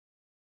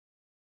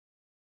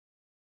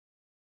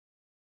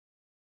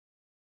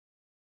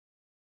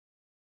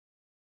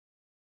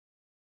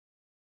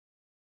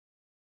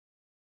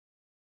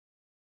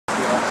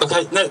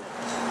Okay, now,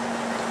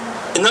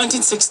 in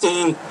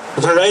 1916,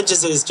 where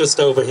Edges is just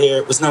over here,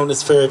 it was known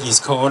as Fairview's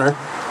Corner,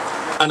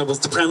 and it was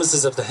the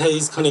premises of the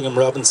Hayes Cunningham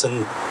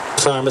Robinson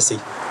Pharmacy.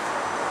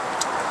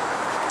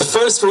 The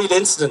first real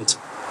incident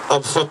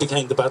of what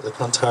became the Battle of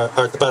Clontarf,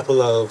 or the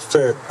Battle of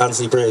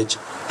Annesley Bridge,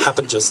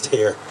 happened just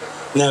here.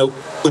 Now,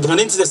 we'll go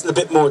into this in a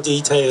bit more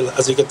detail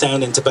as we get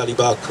down into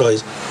Ballybock,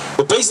 right?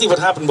 But basically what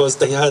happened was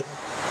they had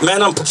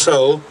men on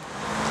patrol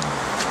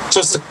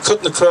just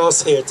cutting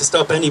across here to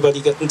stop anybody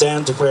getting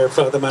down to where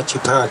Father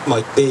Matthew Park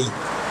might be.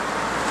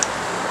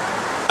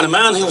 And a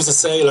man who was a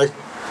sailor,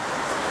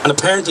 and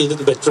apparently a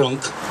little bit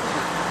drunk,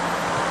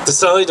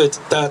 decided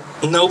that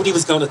nobody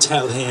was going to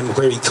tell him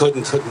where he could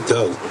and couldn't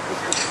go.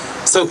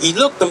 So he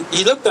looked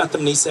at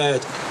them and he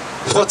said,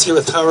 "What's your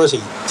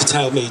authority to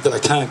tell me that I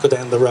can't go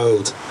down the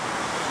road?"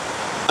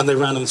 And they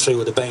ran him through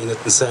with a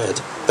bayonet and said,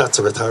 "That's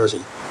our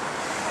authority."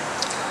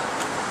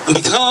 And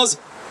because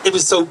it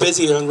was so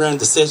busy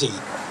around the city,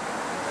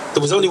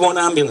 there was only one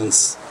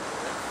ambulance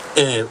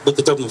with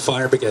the Dublin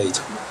Fire Brigade.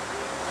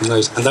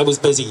 Right? And that was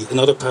busy in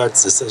other parts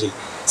of the city.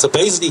 So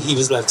basically he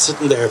was left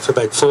sitting there for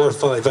about 4 or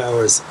 5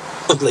 hours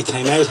until they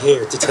came out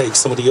here to take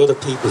some of the other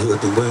people who had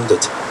been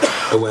wounded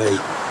away.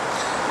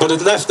 But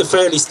it left a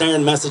fairly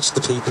stern message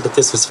to people that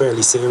this was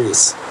fairly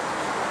serious.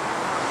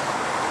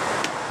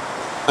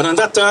 And on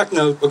that dark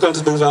note, we're going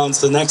to move on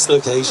to the next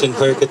location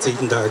where it gets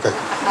even darker.